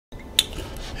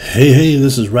Hey,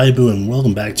 this is Raibu, and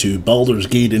welcome back to Baldur's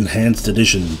Gate Enhanced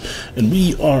Edition. And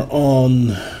we are on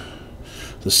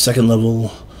the second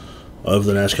level of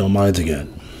the Nashkel mines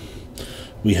again.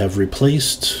 We have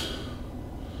replaced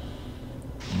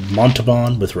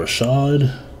Montalban with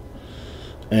Rashad,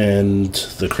 and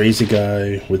the crazy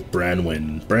guy with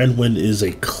Branwyn. Branwyn is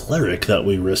a cleric that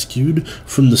we rescued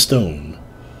from the stone.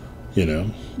 You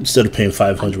know, instead of paying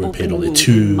 500, we paid only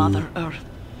 2. Mother Earth.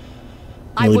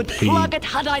 I would plug it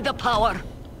had I the power.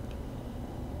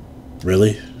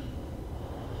 Really?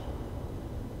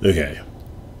 Okay.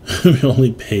 We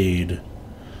only paid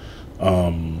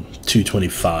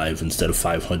 225 instead of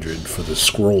 500 for the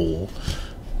scroll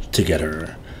to get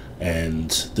her,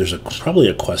 and there's probably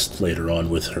a quest later on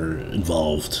with her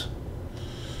involved.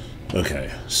 Okay,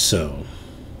 so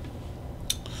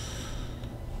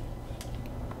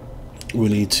we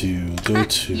need to go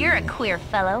to... You're a queer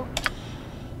fellow.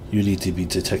 You need to be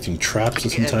detecting traps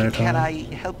this entire time. Can I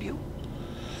help you?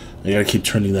 I gotta keep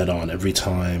turning that on every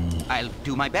time I'll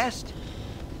do my best.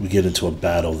 we get into a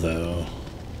battle, though.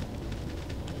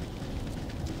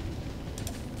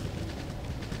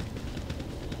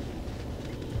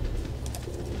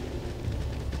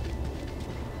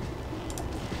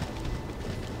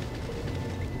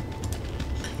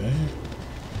 Okay.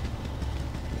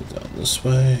 Go down this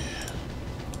way.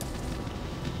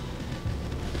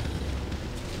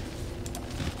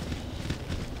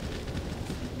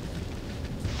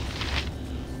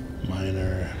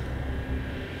 Miner.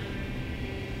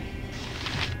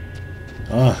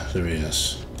 Ah, there he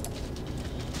is.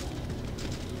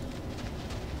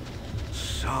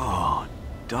 So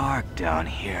dark down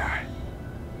here.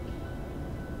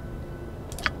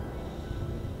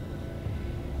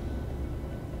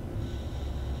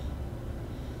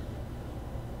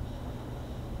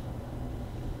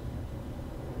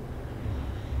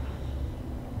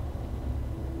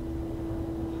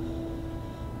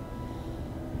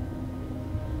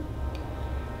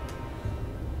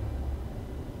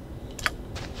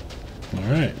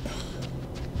 Alright.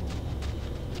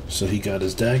 So he got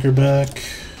his dagger back.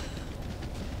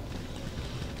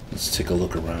 Let's take a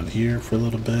look around here for a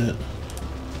little bit.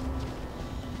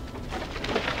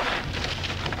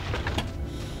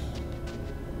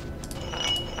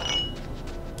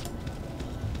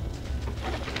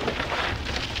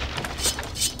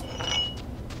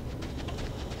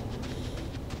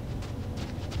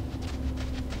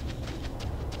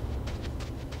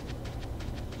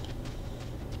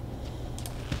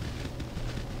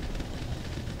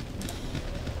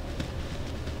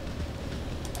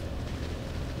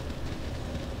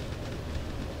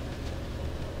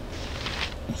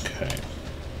 Okay.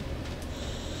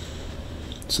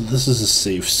 So this is a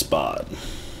safe spot.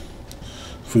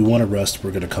 If we want to rest,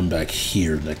 we're going to come back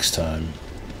here next time.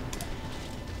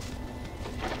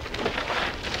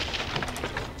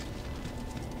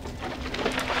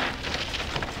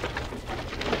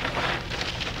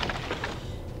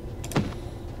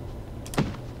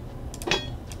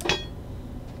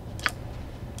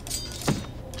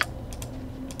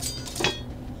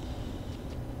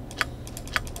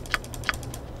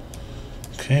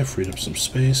 Okay, freed up some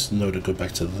space. No, to go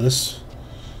back to this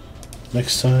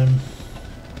next time.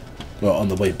 Well, on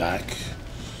the way back.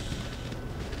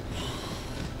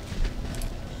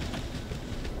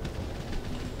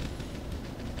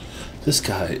 This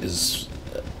guy is...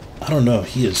 I don't know,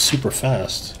 he is super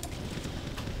fast.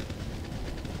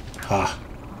 Ha.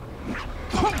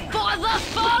 For the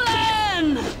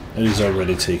fallen! And he's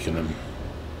already taken him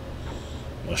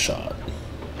a shot.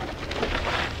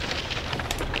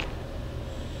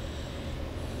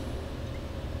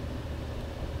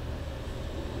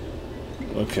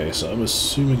 Okay, so I'm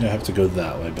assuming I have to go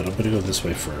that way, but I'm going to go this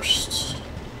way first.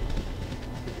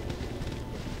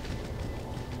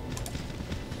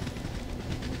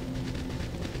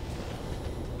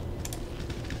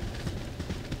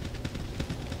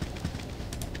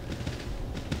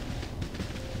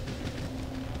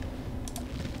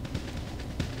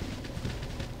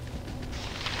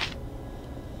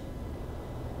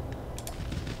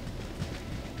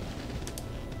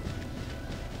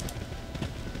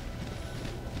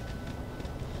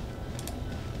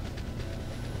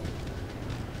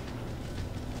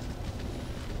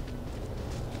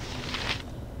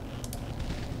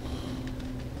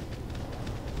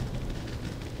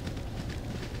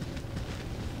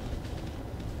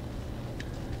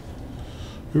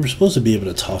 We were supposed to be able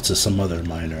to talk to some other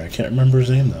miner. I can't remember his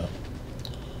name, though.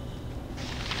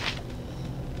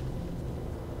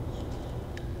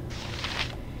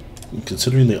 And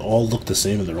considering they all look the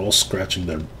same and they're all scratching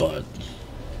their butt.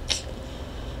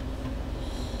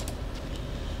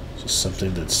 Just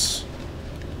something that's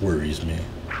worries me.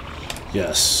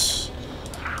 Yes.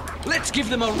 Let's give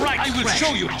them a right. I will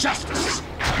show you justice.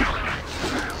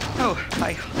 Oh,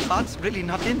 my heart's really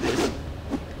not in this.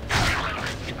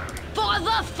 For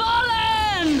the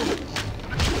fallen!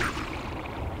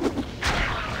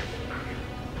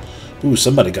 Ooh,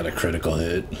 somebody got a critical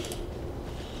hit.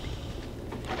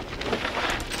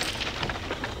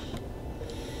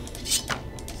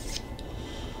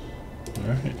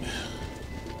 Alright.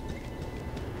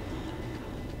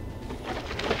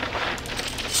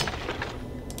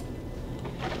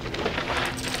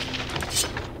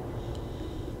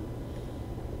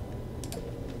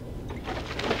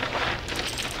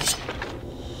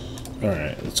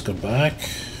 Alright, let's go back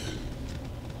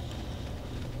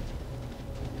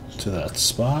to that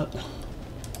spot.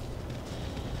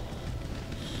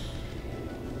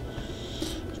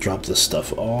 Drop this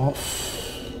stuff off.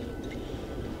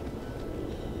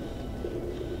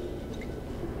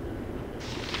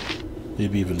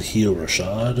 Maybe even heal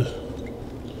Rashad.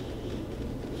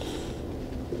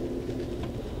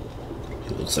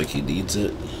 He looks like he needs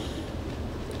it.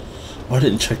 Oh, I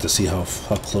didn't check to see how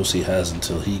close he has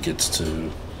until he gets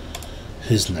to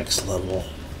his next level.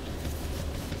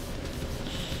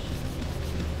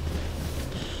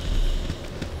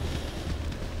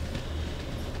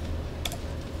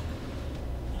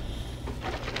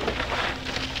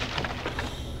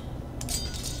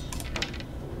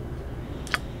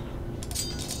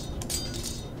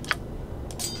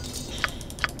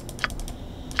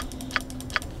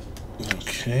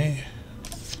 Okay.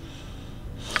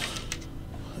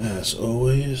 As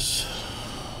always.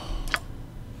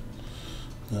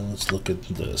 Now let's look at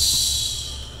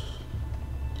this.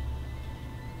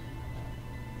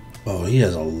 Oh, he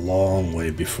has a long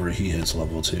way before he hits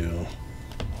level 2.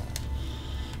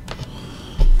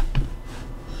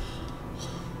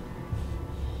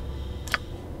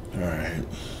 Alright.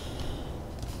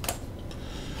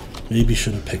 Maybe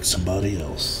should have picked somebody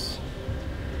else.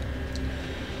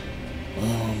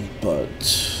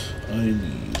 But I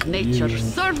need Nature's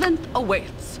servant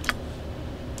awaits.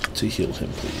 to heal him,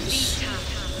 please.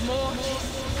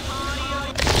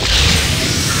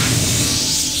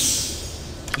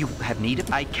 You have need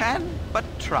of... I can, but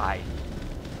try.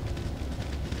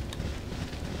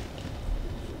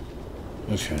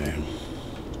 Okay.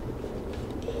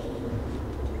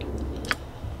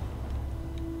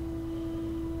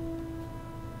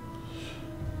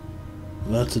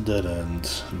 That's a dead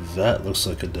end. That looks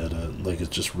like a dead end, like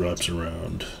it just wraps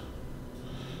around.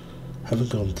 Haven't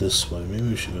gone this way. Maybe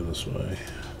we should go this way.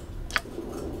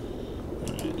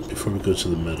 Alright, before we go to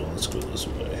the middle, let's go this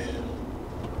way.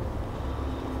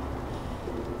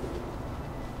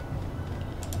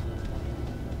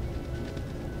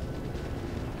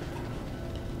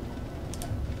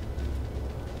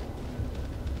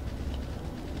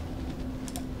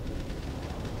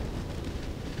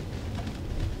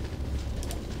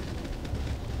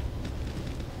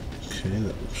 Okay,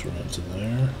 that looks around to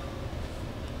there.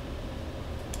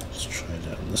 Let's try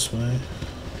down this way.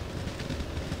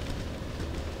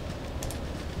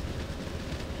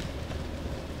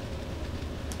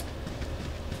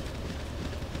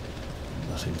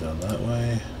 Nothing down that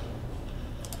way.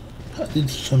 How did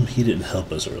he didn't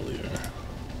help us earlier?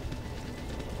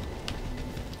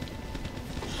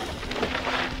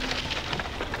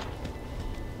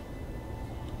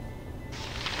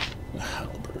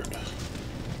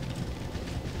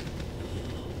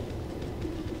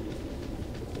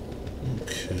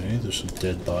 There's some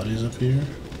dead bodies up here.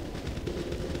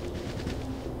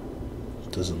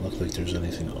 Doesn't look like there's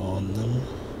anything on them.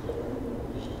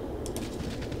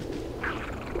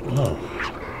 Oh.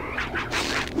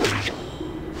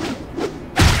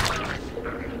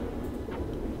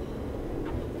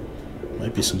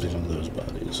 Might be something on those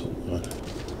bodies. Hold on.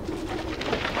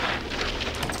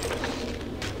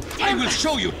 I will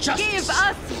show you justice. Give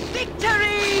us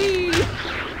victory!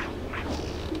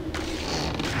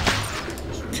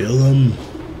 Kill him.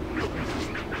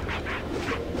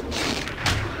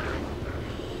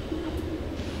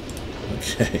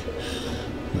 Okay.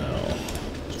 Now,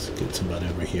 let's get somebody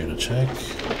over here to check.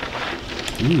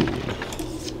 Ooh.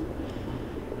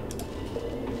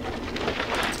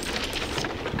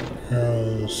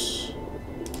 Arrows.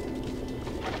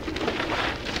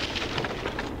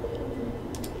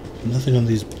 Nothing on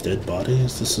these dead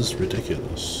bodies? This is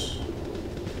ridiculous.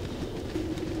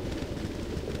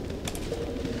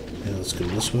 Let's go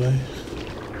this way.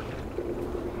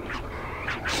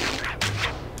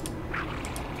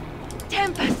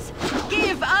 Tempest,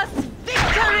 give us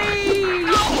victory!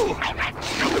 No!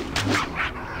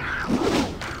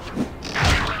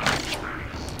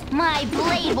 My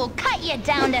blade will cut you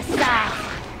down to size.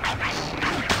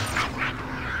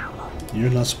 You're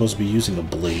not supposed to be using a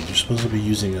blade. You're supposed to be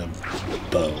using a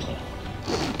bow.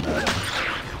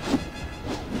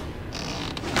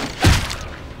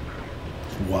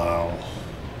 Wow.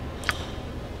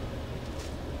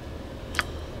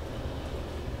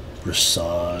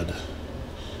 Rasad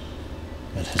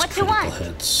and his critical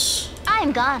hits.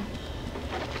 I'm gone.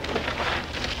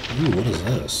 Ooh, what is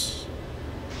this?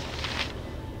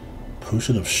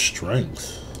 Potion of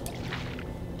Strength.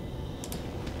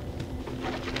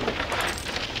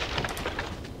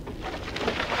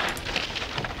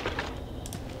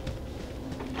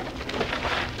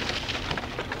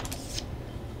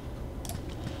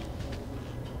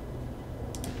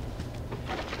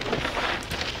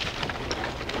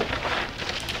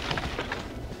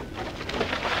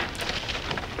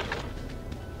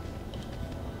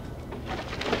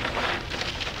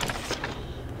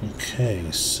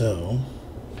 Okay, so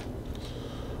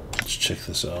let's check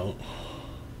this out.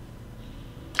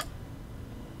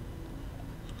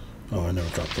 Oh, I never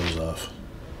dropped those off.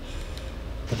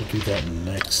 Better do that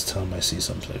next time I see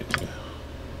something.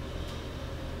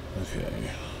 Okay.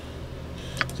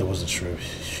 I wasn't sure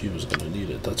if she was gonna need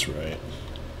it, that's right.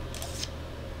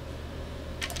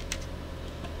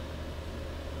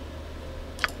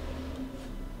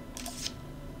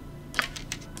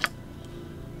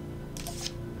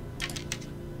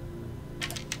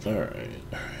 Alright.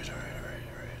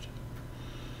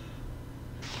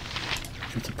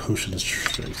 Give the potion of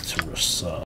strength to Rasad.